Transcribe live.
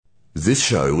This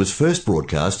show was first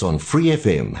broadcast on Free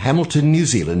FM, Hamilton, New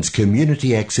Zealand's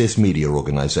community access media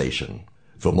organisation.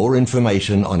 For more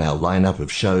information on our lineup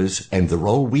of shows and the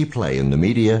role we play in the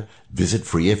media, visit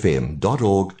freefm.org.nz.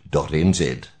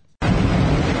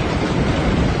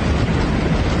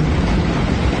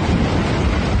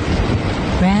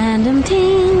 Random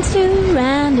teens do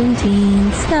random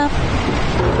teen stuff.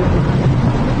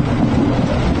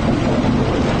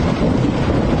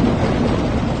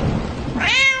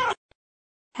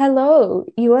 Hello,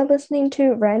 you are listening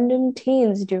to Random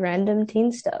Teens Do Random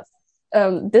Teen Stuff.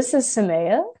 This is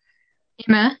Samaya.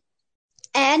 Emma.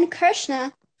 And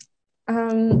Krishna.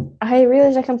 I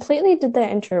realized I completely did that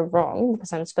intro wrong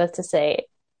because I'm supposed to say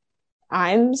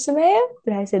I'm Samaya,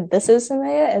 but I said this is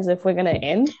Samaya as if we're gonna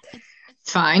end.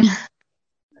 Fine.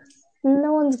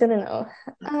 No one's gonna know.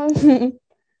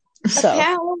 So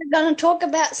Apparently we're gonna talk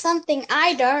about something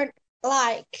I don't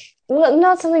like. Well,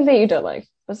 not something that you don't like,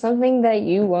 but something that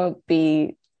you won't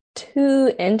be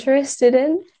too interested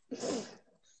in.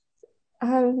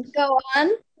 Go on.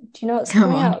 Do you know what's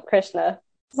coming out, Krishna?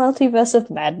 Multiverse of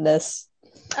Madness.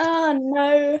 Oh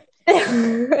no.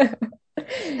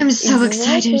 I'm so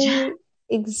excited.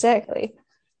 Exactly.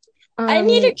 I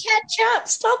need to catch up.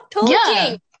 Stop talking.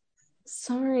 Yeah.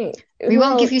 Sorry. We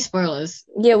won't give you spoilers.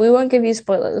 Yeah, we won't give you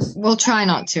spoilers. We'll try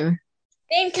not to.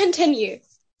 Then continue.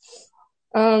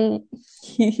 But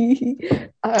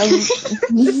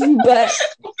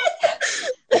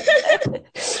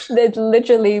that's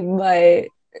literally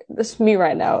this is me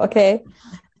right now, okay?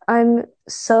 I'm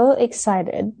so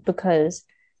excited because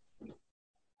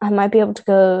I might be able to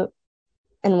go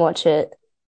and watch it.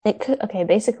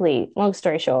 Basically, long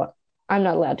story short, I'm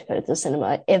not allowed to go to the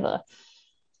cinema ever.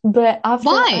 But after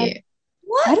Why?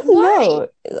 I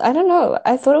don't know.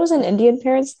 I thought it was an Indian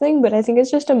parents thing, but I think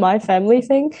it's just a my family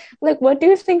thing. Like, what do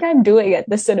you think I'm doing at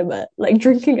the cinema? Like,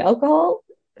 drinking alcohol?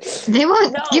 They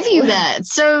won't give you that.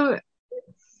 So,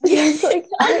 Like,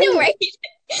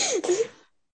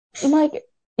 like,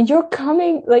 you're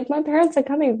coming. Like, my parents are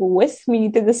coming with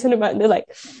me to the cinema, and they're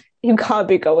like, "You can't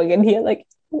be going in here." Like,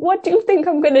 what do you think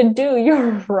I'm gonna do?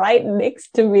 You're right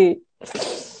next to me.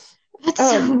 That's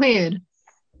so weird.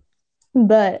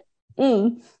 But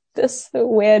that's so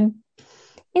weird.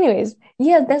 Anyways,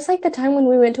 yeah, that's like the time when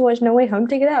we went to watch No Way Home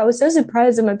together. I was so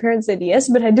surprised that my parents said yes,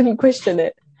 but I didn't question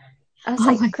it. I was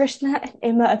like, Krishna and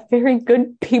Emma are very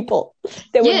good people.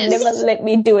 They would never let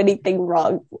me do anything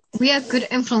wrong. We are good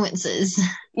influences.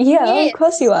 Yeah, of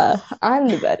course you are. I'm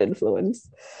the bad influence.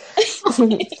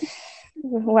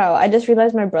 Wow, I just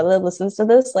realized my brother listens to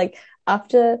this. Like,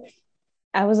 after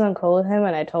I was on call with him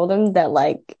and I told him that,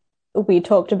 like, we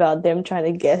talked about them trying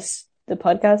to guess the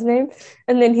podcast name,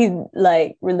 and then he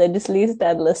like religiously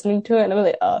started listening to it, and I'm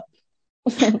like, oh,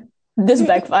 this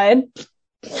backfired.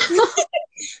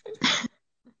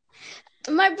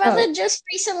 My brother just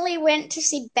recently went to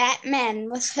see Batman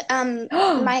with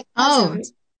my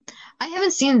cousins. I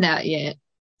haven't seen that yet.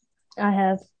 I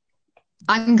have.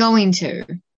 I'm going to,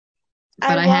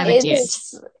 but I haven't yet.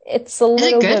 It's a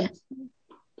little good? bit.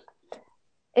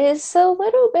 It's a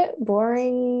little bit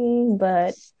boring,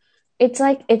 but it's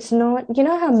like, it's not, you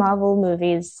know how Marvel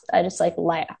movies are just like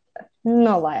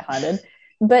not lighthearted,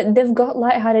 but they've got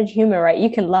lighthearted humor, right? You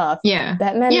can laugh. Yeah.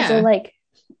 Batman is all like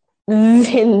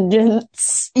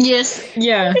vengeance. Yes.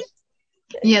 Yeah.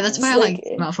 Yeah, that's why I like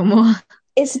Marvel more.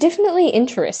 It's definitely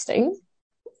interesting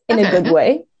in a good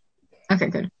way. Okay,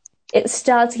 good. It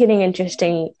starts getting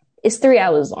interesting. It's 3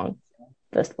 hours long,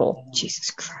 first of all.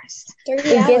 Jesus Christ.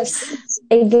 3 hours.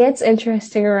 It gets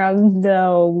interesting around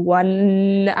the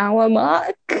 1 hour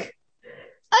mark.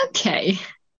 Okay.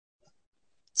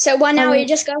 So 1 hour, you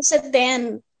just gotta sit there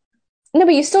and... No,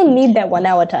 but you still need that 1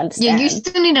 hour to understand. Yeah, you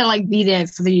still need to, like, be there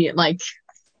for the, like...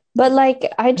 But, like,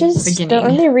 the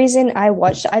only reason I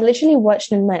literally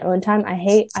watched in my own time.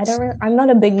 I'm not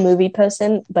a big movie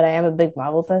person, but I am a big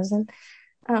Marvel person.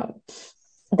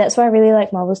 That's why I really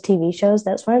like Marvel's TV shows.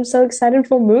 That's why I'm so excited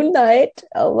for Moon Knight.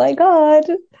 Oh my god.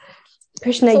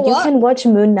 Krishna, you can watch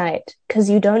Moon Knight because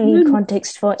you don't need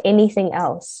context for anything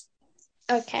else.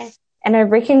 Okay. And I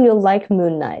reckon you'll like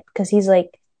Moon Knight because he's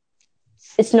like,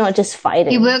 it's not just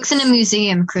fighting. He works in a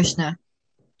museum, Krishna.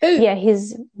 Who? Yeah,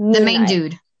 he's the main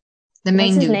dude. The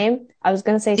main What's dude. his name? I was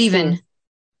gonna say Steven.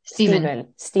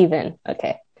 Steven.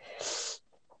 Okay.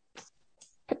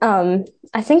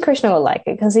 I think Krishna will like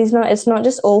it because it's not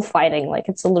just all fighting. Like,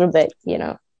 it's a little bit,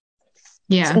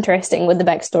 it's interesting with the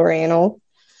backstory and all.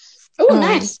 Oh,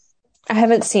 nice. I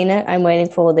haven't seen it. I'm waiting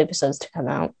for all the episodes to come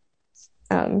out.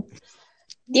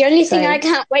 The only thing I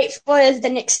can't wait for is the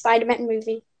next Spider-Man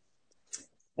movie.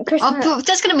 Krishna,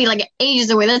 that's gonna be like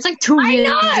ages away. That's like 2 years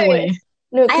away.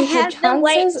 No, I have to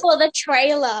wait for the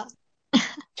trailer.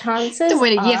 Chances to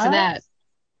wait a year for are that.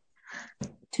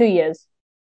 2 years.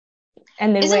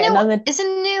 And then wait another...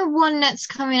 Isn't there one that's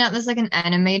coming out that's like an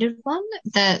animated one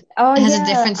that has a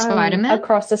different Spider-Man?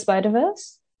 Across the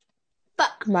Spider-Verse?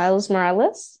 But Miles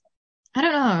Morales? I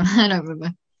don't know. I don't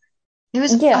remember. It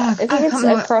was... I think it's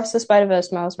Across the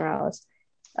Spider-Verse, Miles Morales.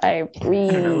 I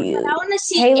want to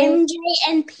see MJ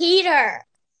and Peter.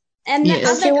 And the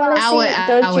other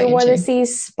don't you want to see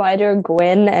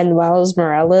Spider-Gwen and Miles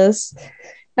Morales?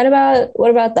 What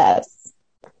about that?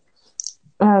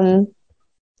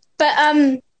 But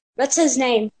what's his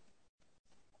name?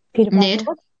 Peter Parker? Ned?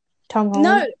 Tom Holland?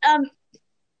 No,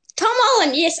 Tom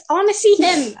Holland. Yes, I want to see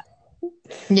him.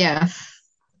 Yeah.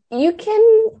 You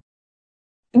can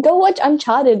go watch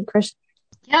Uncharted, Chris.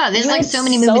 Yeah, there's like so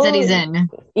many movies that he's in.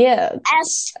 Yeah.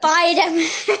 As Spider-Man.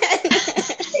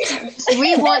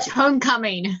 We watch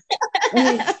Homecoming.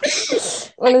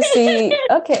 Want to see?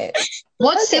 Okay.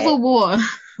 What's Civil War?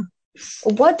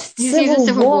 What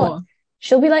Civil War?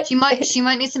 She'll be like, she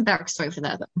might need some backstory for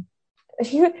that though.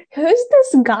 Who's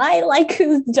this guy like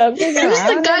who's jumping around? Who's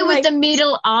the guy with the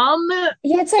middle arm?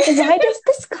 Yeah, it's like, why does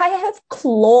this guy have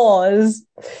claws?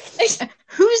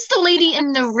 Who's the lady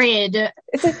in the red?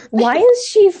 It's like, why is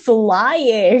she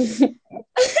flying?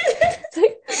 It's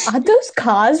like, are those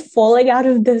cars falling out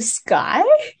of the sky?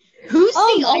 Who's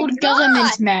the old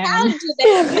government man?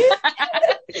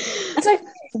 It's like,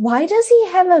 why does he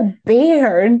have a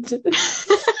beard?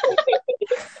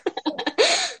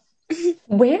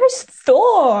 Where's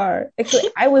Thor?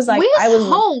 Actually, I was like, where's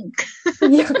Hulk?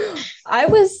 Yeah, I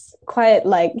was quite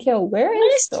like, where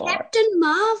is Thor? Captain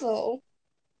Marvel?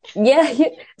 Yeah,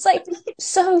 it's like,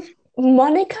 so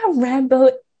Monica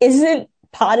Rambeau isn't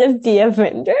part of the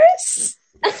Avengers?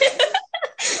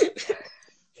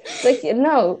 It's like,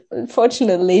 no,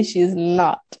 unfortunately, she's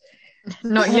not.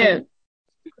 Not yet.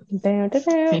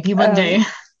 Maybe one day.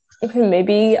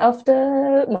 Maybe after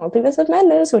Multiverse of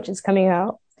Madness, which is coming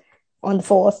out on the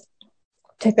 4th.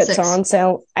 Tickets are on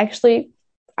sale. Actually,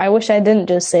 I wish I didn't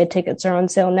just say tickets are on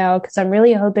sale now, because I'm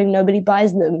really hoping nobody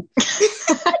buys them.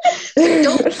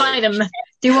 Don't buy them.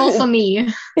 They're all for me.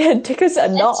 Tickets are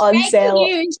not on sale.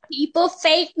 Fake news, people.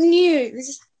 Fake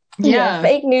news. Yeah,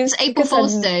 fake news. It's April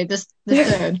Fool's Day, the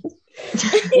 3rd.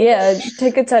 Yeah,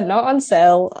 tickets are not on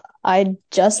sale. I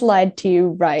just lied to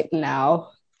you right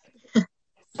now.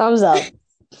 Thumbs up.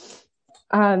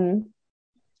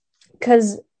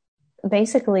 Because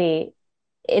basically,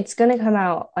 it's going to come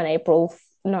out on May 4th.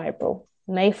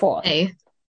 May.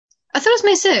 I thought it was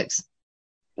May 6th.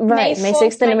 Right, May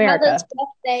 6th in America.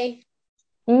 Birthday.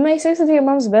 May 6th is your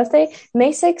mom's birthday?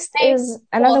 May 6th is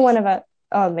another one of our...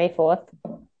 Oh, May 4th.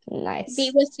 Nice.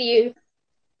 Be with you.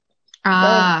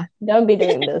 Don't be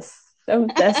doing this.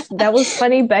 That was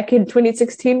funny back in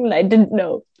 2016 when I didn't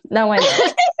know. Now I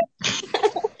know.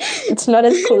 It's not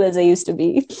as cool as I used to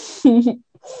be.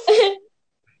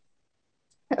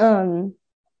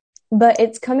 But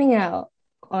it's coming out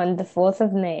on the 4th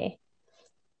of May.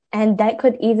 And that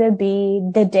could either be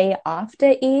the day after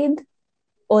Eid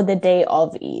or the day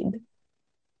of Eid.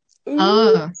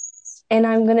 Oh. And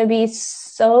I'm going to be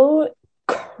so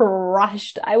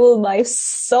crushed. My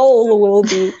soul will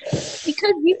be.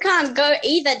 Because you can't go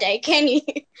either day, can you?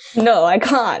 No, I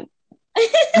can't.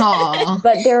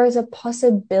 But there is a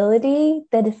possibility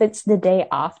that if it's the day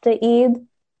after Eid,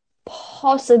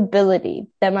 possibility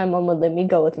that my mom would let me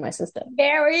go with my sister.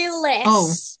 Very less.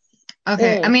 Oh,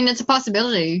 okay. I mean, it's a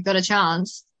possibility. You got a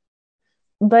chance.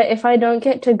 But if I don't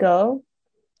get to go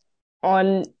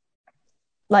on,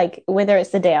 like, whether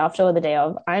it's the day after or the day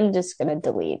of, I'm just going to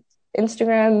delete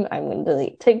Instagram. I'm going to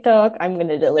delete TikTok. I'm going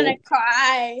to delete... I'm going to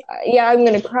cry. Yeah, I'm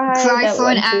going to cry. Cry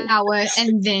for an hour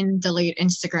and then delete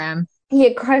Instagram.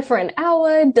 Yeah, cry for an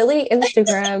hour, delete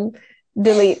Instagram,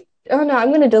 delete... Oh, no, I'm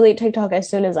going to delete TikTok as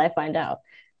soon as I find out.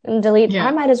 And delete... Yeah.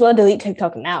 I might as well delete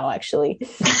TikTok now, actually.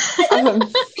 Cry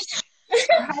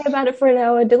about it for an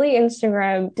hour, delete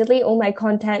Instagram, delete all my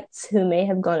contacts who may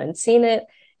have gone and seen it,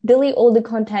 delete all the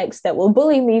contacts that will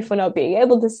bully me for not being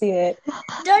able to see it.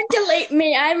 Don't delete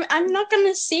me. I'm not going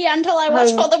to see it until I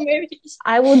watch all the movies.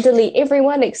 I will delete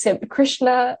everyone except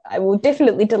Krishna. I will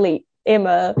definitely delete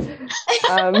Emma.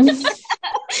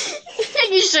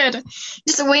 You should.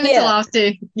 Just wait until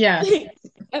after. Yeah.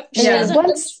 Yeah.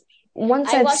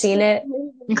 Once I've seen it.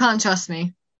 You can't trust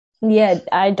me. Yeah,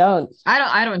 I don't.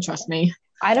 I don't trust me.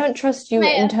 I don't trust you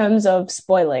in terms of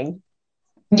spoiling.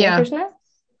 Yeah. Krishna?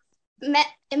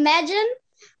 Imagine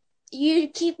you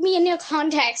keep me in your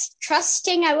contacts,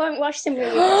 trusting I won't watch the movie.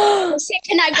 The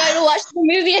second I go to watch the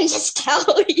movie and just tell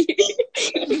you.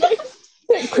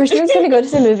 Krishna's going to go to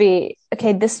the movie.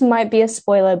 Okay, this might be a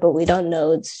spoiler, but we don't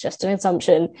know. It's just an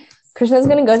assumption. Krishna's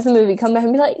going to go to the movie, come back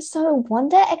and be like, so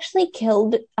Wanda actually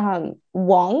killed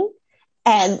Wong?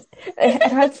 And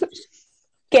I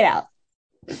get out.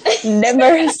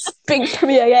 Never speak to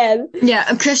me again.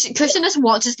 Yeah, Krishna just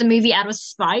watches the movie out of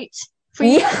spite.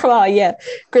 Yeah, well, yeah.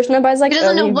 Krishna buys like. He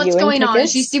doesn't know what's going tickets. on.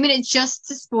 She's doing it just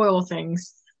to spoil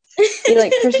things.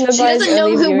 Like Krishna she doesn't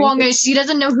know who Wong tickets. is. She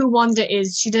doesn't know who Wanda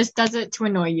is. She just does it to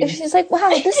annoy you. And she's like, "Wow,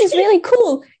 this is really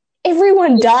cool.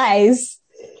 Everyone dies."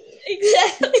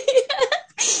 Exactly.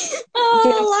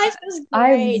 Life is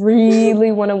great. I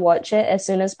really want to watch it as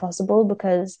soon as possible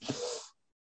because.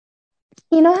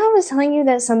 You know how I was telling you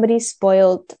that somebody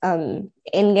spoiled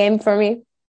Endgame for me?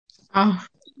 Oh.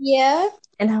 Yeah.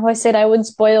 And how I said I would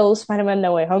spoil Spider-Man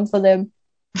No Way Home for them.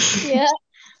 Yeah.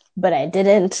 But I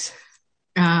didn't.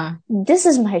 This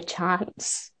is my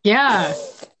chance. Yeah.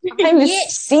 I'm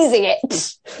seizing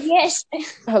it. Yes.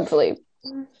 Hopefully.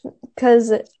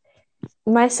 Because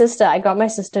I got my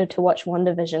sister to watch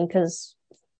WandaVision because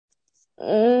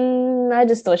I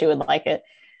just thought she would like it.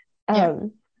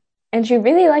 And she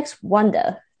really likes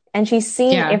Wanda. And she's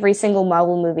seen every single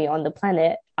Marvel movie on the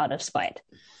planet out of spite.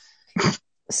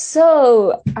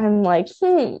 So I'm like,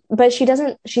 But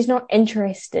she's not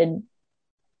interested,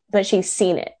 but she's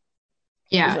seen it.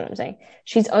 Yeah. That's what I'm saying.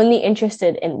 She's only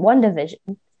interested in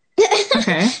WandaVision.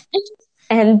 Okay.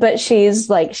 But she's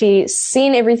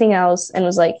seen everything else and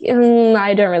was like,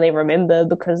 I don't really remember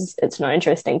because it's not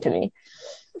interesting to me.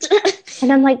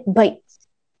 And I'm like, but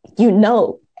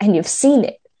and you've seen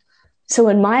it. So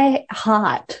in my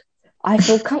heart, I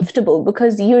feel comfortable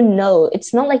because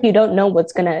it's not like you don't know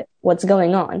what's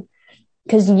going on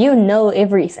because you know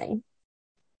everything.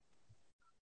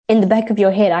 In the back of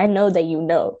your head, I know that you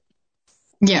know.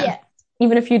 Yeah.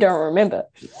 Even if you don't remember.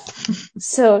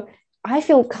 So I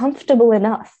feel comfortable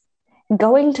enough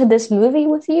going to this movie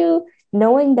with you,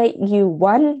 knowing that you,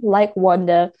 1, like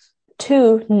Wanda,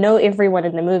 2, know everyone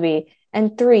in the movie,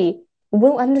 and 3,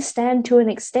 will understand to an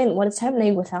extent what is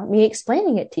happening without me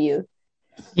explaining it to you.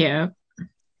 Yeah.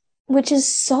 Which is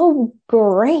so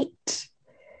great.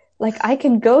 Like, I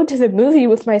can go to the movie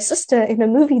with my sister in a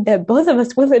movie that both of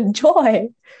us will enjoy.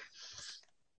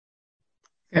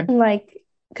 Good. Like,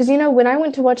 because, when I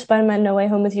went to watch Spider-Man No Way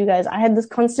Home with you guys, I had this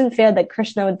constant fear that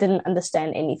Krishna didn't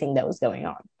understand anything that was going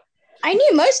on. I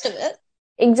knew most of it.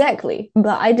 Exactly.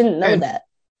 But I didn't know that.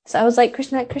 So I was like,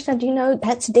 Krishna, do you know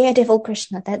that's Daredevil,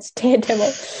 Krishna? That's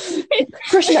Daredevil.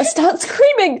 Krishna, start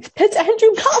screaming. That's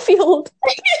Andrew Garfield.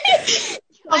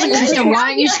 Krishna, why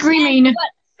aren't you screaming?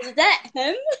 Is that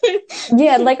him?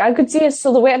 Yeah, I could see his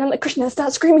silhouette and I'm like, Krishna,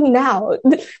 start screaming now.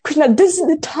 Krishna, this is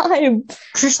the time.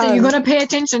 Krishna, you gotta pay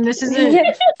attention. This is it.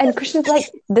 Yeah. And Krishna's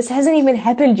like, this hasn't even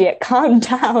happened yet. Calm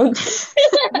down.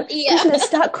 Krishna,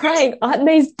 start crying. Aunt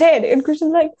May's dead. And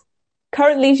Krishna's like,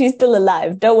 currently she's still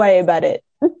alive. Don't worry about it.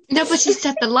 No, but she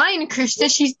set the line, Krishna.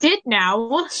 She's dead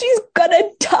now. She's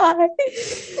gonna die.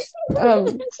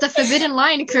 It's the forbidden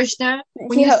line, Krishna.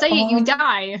 When you say it, you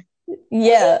die.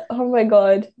 Yeah. Oh my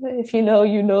God. If you know,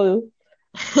 you know.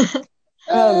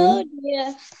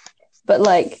 Yeah. But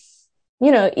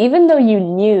even though you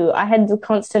knew, I had the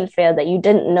constant fear that you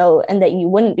didn't know and that you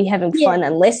wouldn't be having fun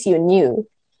unless you knew.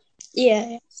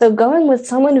 Yeah. So going with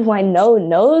someone who I know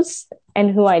knows and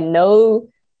who I know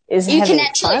is you having can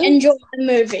actually fun, enjoy the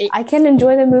movie. I can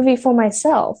enjoy the movie for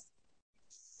myself,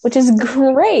 which is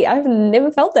great. I've never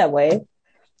felt that way.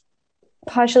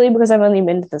 Partially because I've only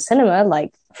been to the cinema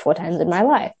 4 times in my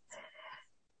life.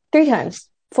 3 times.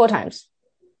 4 times.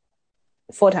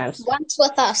 4 times. Once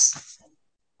with us.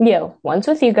 Yeah, once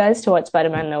with you guys to watch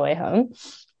Spider-Man No Way Home.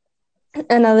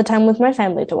 Another time with my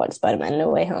family to watch Spider-Man No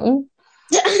Way Home.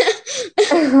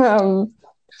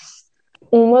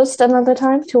 Almost another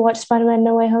time to watch Spider-Man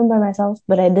No Way Home by myself,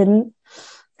 but I didn't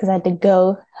because I had to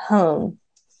go home.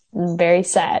 Very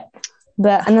sad.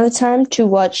 But another time to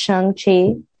watch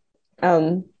Shang-Chi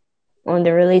on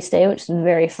the release day, which is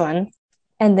very fun.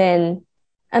 And then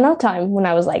another time when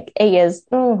I was 8 years,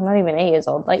 not even 8 years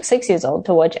old, 6 years old,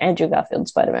 to watch Andrew Garfield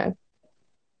Spider-Man.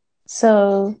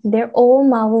 So they're all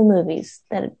Marvel movies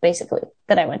that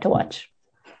I went to watch.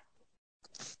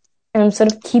 And I'm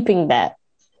sort of keeping that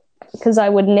because I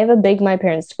would never beg my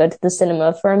parents to go to the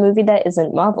cinema for a movie that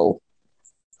isn't Marvel.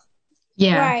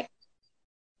 Yeah. Right.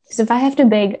 Because if I have to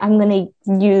beg, I'm going to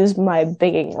use my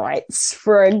begging rights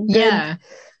for a good... Yeah.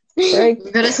 You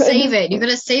gotta save it. You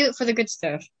gotta save it for the good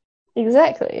stuff.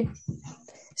 Exactly.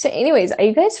 So anyways, are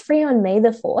you guys free on May the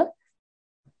 4th?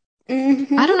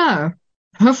 Mm-hmm. I don't know.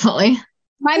 Hopefully.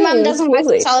 My mum doesn't like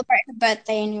to celebrate her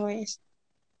birthday anyways.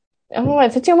 Oh,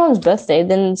 if it's your mom's birthday,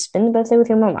 then spend the birthday with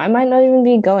your mom. I might not even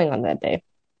be going on that day.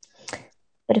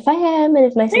 But if I am, and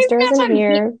if my sister isn't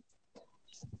here...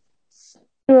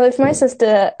 Well, if my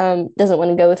sister doesn't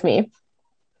want to go with me,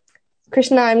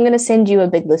 Krishna, I'm going to send you a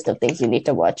big list of things you need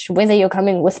to watch, whether you're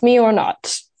coming with me or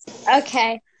not.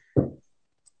 Okay.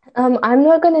 I'm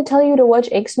not going to tell you to watch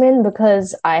X-Men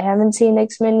because I haven't seen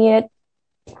X-Men yet.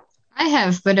 I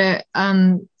have, but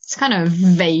it's kind of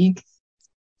vague.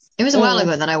 It was a while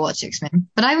ago that I watched X-Men,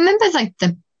 but I remember like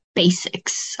the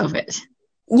basics of it.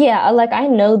 Yeah, like I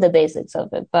know the basics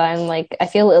of it, but I'm like, I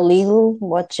feel illegal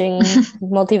watching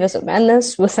Multiverse of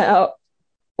Madness without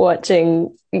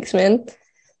watching X-Men.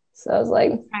 So I was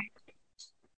like,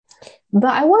 but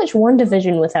I watched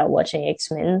WandaVision without watching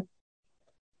X-Men.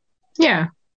 Yeah.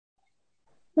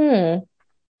 We'll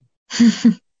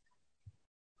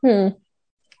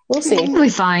see. We'll be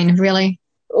fine, really.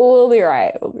 We'll be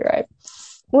right.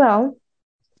 Well,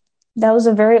 that was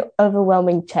a very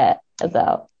overwhelming chat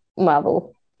about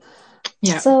Marvel.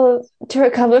 Yeah. So to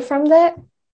recover from that,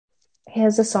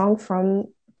 here's a song from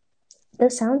the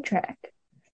soundtrack.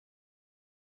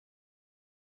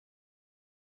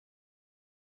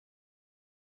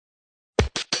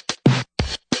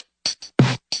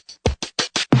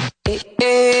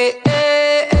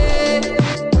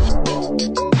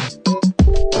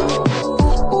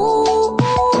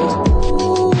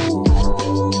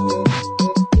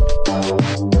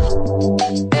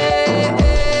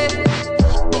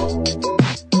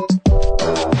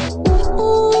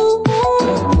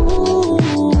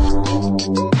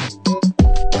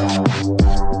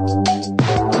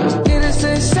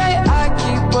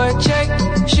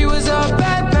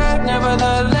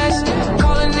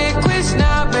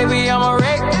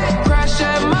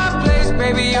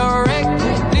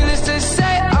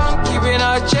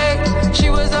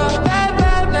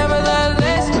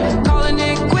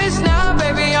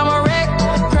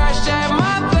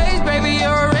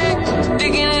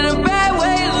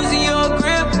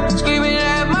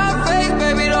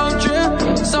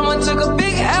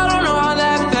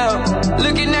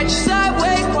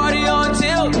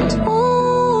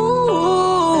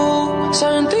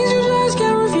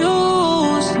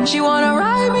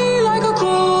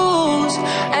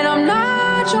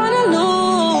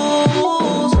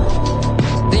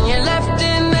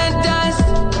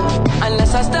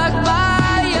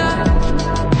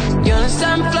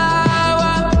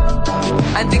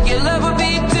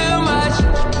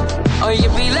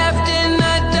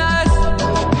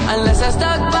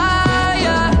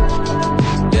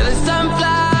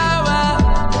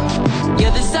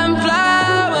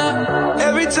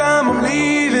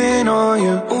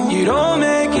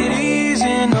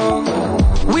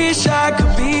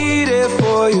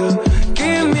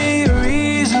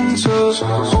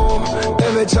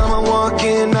 Every time I'm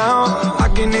walking out, I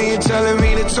can hear you telling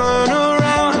me to turn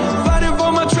around. Fighting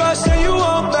for my trust and you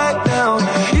won't back down.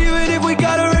 Even if we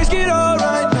gotta risk it all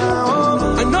right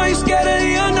now. I know you're scared of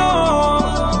the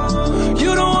unknown.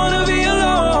 You don't wanna be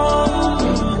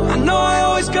alone. I know I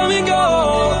always come and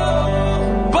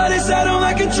go, but it's out of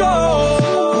my control.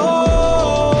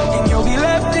 And you'll be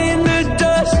left in the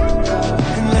dust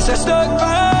unless I stuck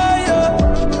by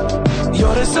you.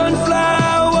 You're the sunflower.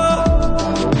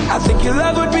 I think your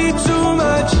love would be too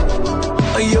much,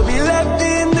 or you'll be left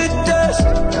in the dust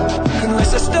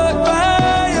unless I stuck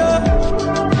by you.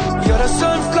 You're the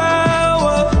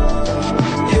sunflower.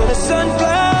 You're the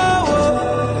sunflower.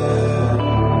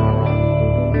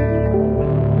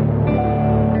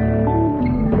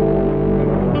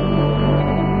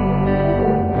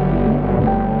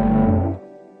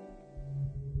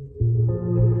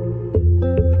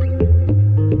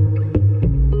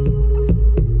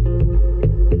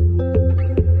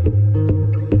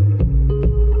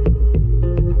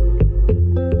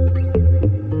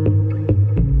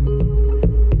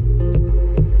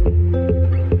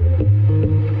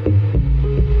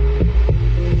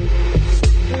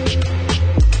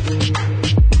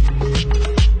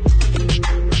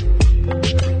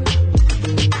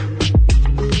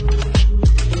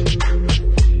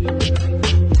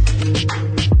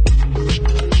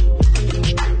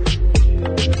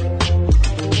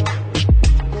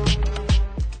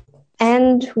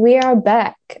 We are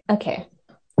back. Okay,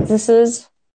 this is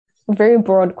a very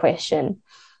broad question,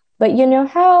 but you know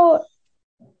how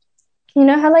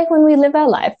like when we live our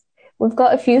life, we've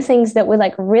got a few things that we're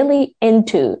like really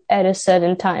into at a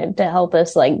certain time to help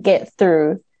us like get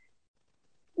through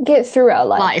our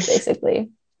life. Basically.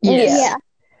 Yes. Yeah.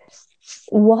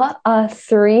 What are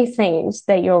 3 things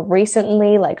that you're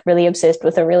recently like really obsessed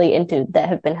with or really into that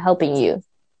have been helping you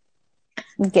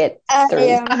get through?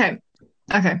 Yeah.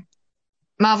 Okay.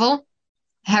 Marvel,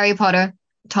 Harry Potter,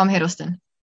 Tom Hiddleston.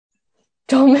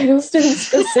 Tom Hiddleston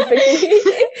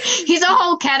specifically? He's a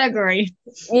whole category.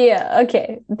 Yeah,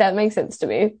 okay. That makes sense to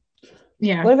me.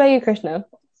 Yeah. What about you, Krishna?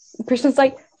 Krishna's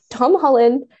like, Tom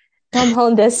Holland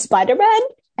as Spider-Man,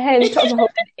 and Tom Holland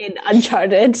in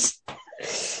Uncharted.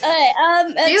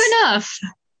 Fair enough.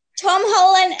 Tom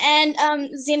Holland and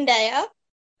Zendaya.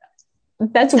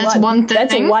 That's one thing.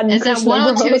 That's one. Is that one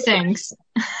or two things?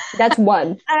 That's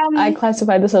one. I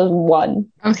classify this as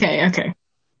one. Okay.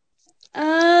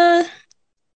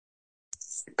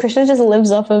 Krishna just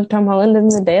lives off of Tom Holland and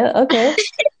Zendaya. Okay.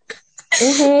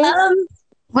 Mm-hmm.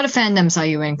 What fandoms are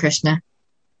you in, Krishna?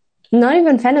 Not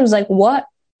even fandoms. Like what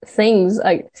things?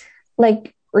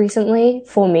 Like recently,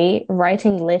 for me,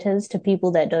 writing letters to people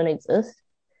that don't exist.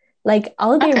 Like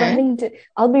I'll be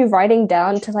writing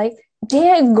down to like,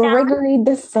 Dear Gregory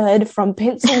III from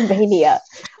Pennsylvania.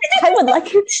 I would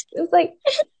like it's like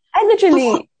I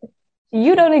literally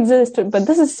you don't exist, but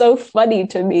this is so funny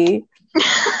to me.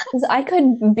 Because I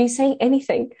could be saying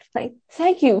anything. Like,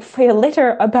 thank you for your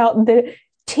letter about the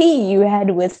tea you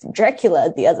had with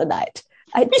Dracula the other night.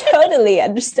 I totally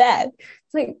understand.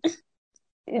 It's like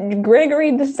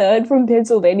Gregory III from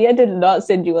Pennsylvania did not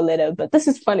send you a letter, but this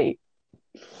is funny.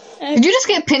 Did you just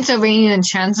get Pennsylvania and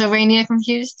Transylvania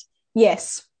confused?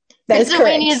 Yes, that is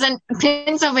correct.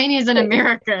 Pennsylvania's in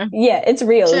America. Yeah, it's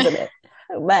real, isn't it?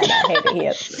 Man, I hate it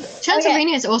here.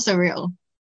 Transylvania is also real.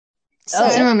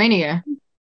 It's in Romania.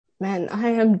 Man,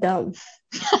 I am dumb.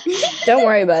 Don't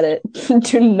worry about it.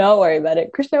 Do not worry about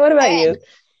it. Krishna, what about you?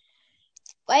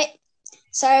 Wait.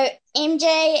 So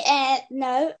MJ and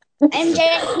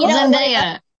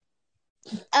Zendaya.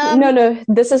 No.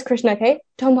 This is Krishna, okay?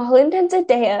 Tom Holland and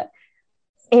Zendaya.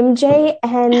 MJ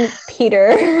and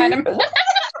Peter.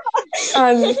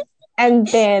 And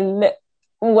then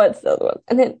what's the other one?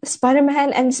 And then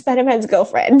Spider-Man and Spider-Man's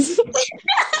girlfriend.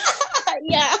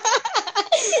 Yeah.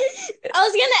 I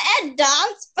was gonna add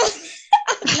dance, but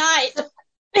nice.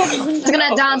 I was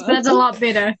gonna dance, but that's a lot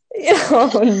better.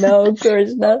 Oh no,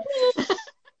 Krishna.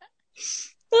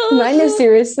 Mine is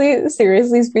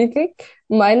seriously speaking,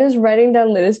 mine is writing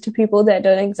down letters to people that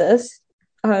don't exist.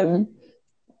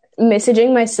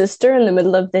 Messaging my sister in the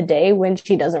middle of the day when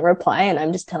she doesn't reply, and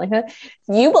I'm just telling her,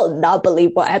 you will not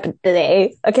believe what happened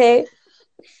today, okay?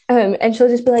 And she'll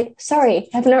just be like, sorry,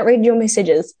 have not read your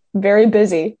messages. Very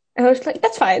busy. And I was like,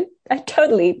 that's fine.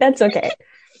 That's okay.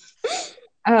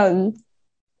 And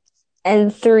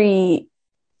 3,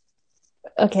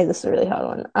 okay, this is a really hard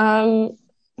one.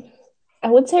 I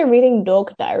would say reading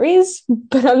Dork Diaries,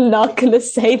 but I'm not going to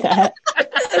say that.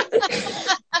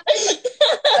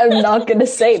 I'm not going to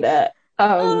say that.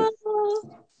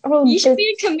 You should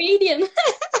be a comedian.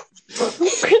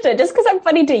 Krista, just because I'm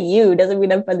funny to you doesn't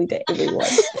mean I'm funny to everyone.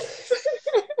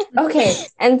 Okay,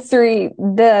 and 3,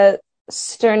 the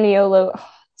Sterniolo... Oh,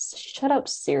 shut up,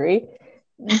 Siri.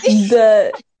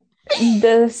 The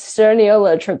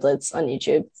Sterniolo triplets on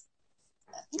YouTube.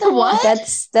 The what?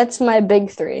 That's my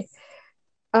big 3.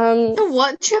 The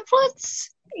what triplets?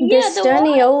 The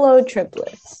Sterniolo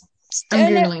triplets.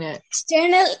 I'm googling it.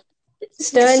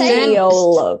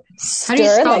 Sterniolo. How do you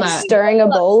spell like that? Stirring a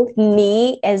bowl.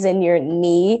 Knee as in your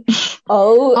knee.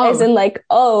 As in like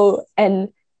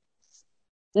and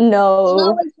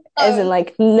no as in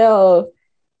like no.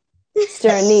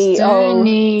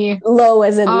 Sterni. Low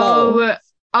as in low.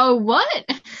 Oh, what?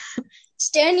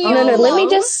 Sterniolo. No, let me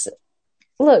just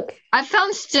look. I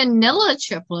found Sternilla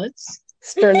triplets.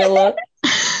 Sternilla.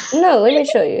 No, let me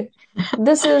show you.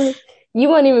 This is, you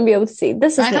won't even be able to see.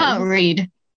 This is I can't read.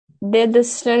 They're the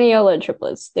Sterniolo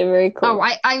triplets. They're very cool. Oh,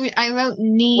 I wrote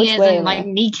knee as in like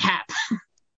kneecap.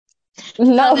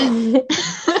 No.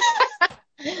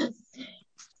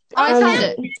 I found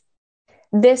it.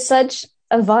 They're such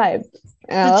a vibe.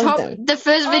 I love them. The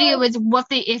first video was "What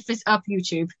the F is up,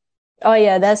 YouTube?" Oh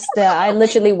yeah, I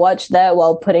literally watched that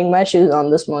while putting my shoes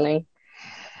on this morning.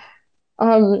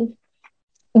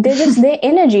 Their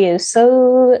energy is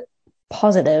so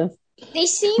positive. They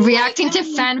seem reacting to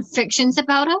fan fictions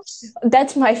about us.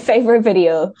 That's my favorite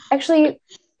video. Actually,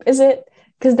 is it?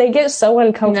 Because they get so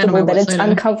uncomfortable that it's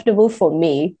uncomfortable for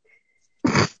me.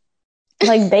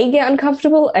 Like they get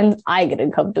uncomfortable and I get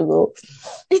uncomfortable.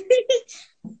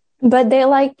 But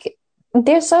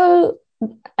they're so,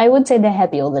 I would say they're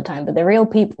happy all the time, but they're real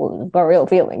people, got real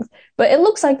feelings. But it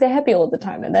looks like they're happy all the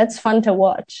time, and that's fun to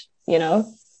watch, you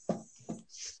know?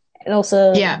 And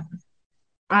also, yeah,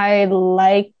 I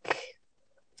like,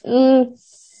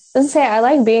 let's say I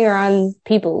like being around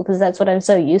people because that's what I'm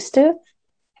so used to.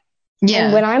 Yeah.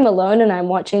 And when I'm alone and I'm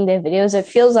watching their videos, it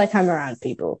feels like I'm around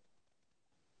people.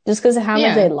 Just because of how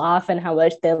much they laugh and how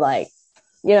much they're like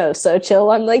so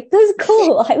chill. I'm like, this is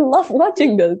cool. I love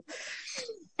watching this.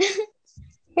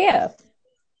 Yeah.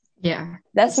 Yeah.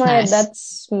 That's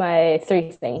my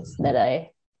 3 things that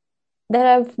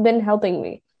have been helping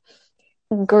me.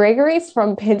 Gregory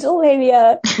from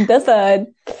Pennsylvania, the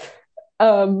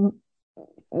 3rd.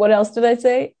 What else did I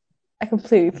say? I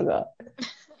completely forgot.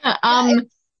 I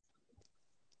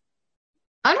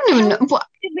don't even know. What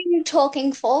have you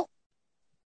talking for?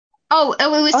 Oh,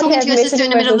 we was talking to your sister in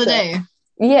the middle of the day.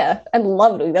 Yeah, I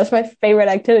love it. That's my favorite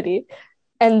activity.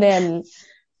 And then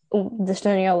the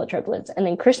Stoniola triplets. And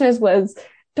then Krishna's was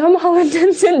Tom Holland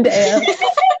and Zendaya,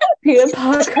 Peter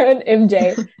Parker and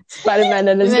MJ, Spider-Man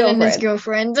and his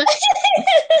girlfriend.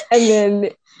 And then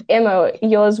Emma,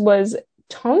 yours was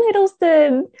Tom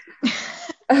Hiddleston,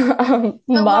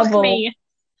 Marvel. Me.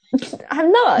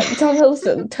 I'm not Tom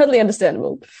Hiddleston. Totally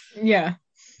understandable. Yeah.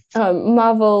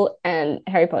 Marvel and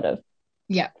Harry Potter.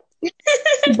 Yeah.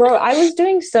 Bro, I was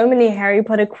doing so many Harry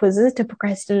Potter quizzes to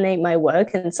procrastinate my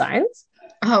work in science.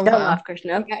 Oh, don't laugh,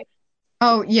 Krishna.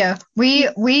 Oh yeah, we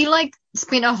like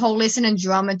spent a whole lesson in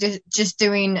drama just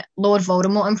doing Lord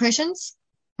Voldemort impressions.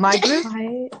 My group.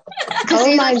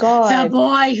 Oh my god! The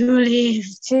boy who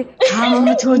lived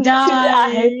come to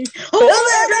die.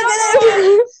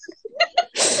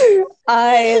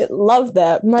 I love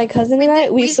that. My cousin and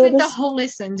I we saw spent the whole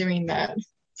lesson doing that.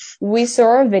 We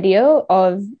saw a video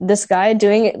of this guy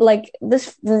doing it, like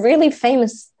this really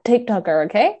famous TikToker,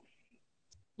 okay?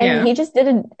 And he just did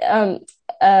a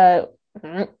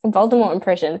Voldemort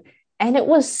impression, and it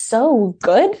was so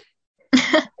good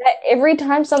that every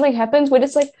time something happens, we're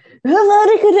just like,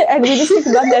 and we just think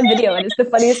about that video, and it's the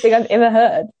funniest thing I've ever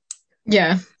heard.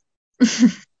 Yeah.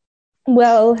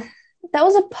 Well, that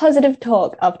was a positive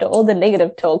talk after all the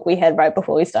negative talk we had right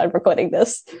before we started recording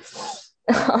this.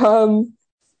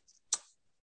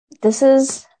 This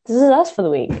is us for the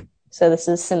week. So this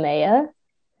is Samaya,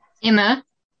 Emma,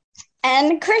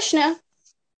 and Krishna.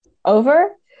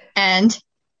 Over and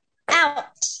out.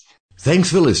 Thanks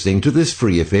for listening to this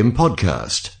Free FM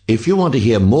podcast. If you want to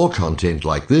hear more content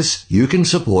like this, you can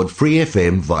support Free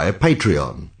FM via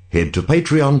Patreon. Head to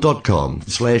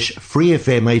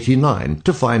patreon.com/freefm89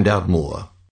 to find out more.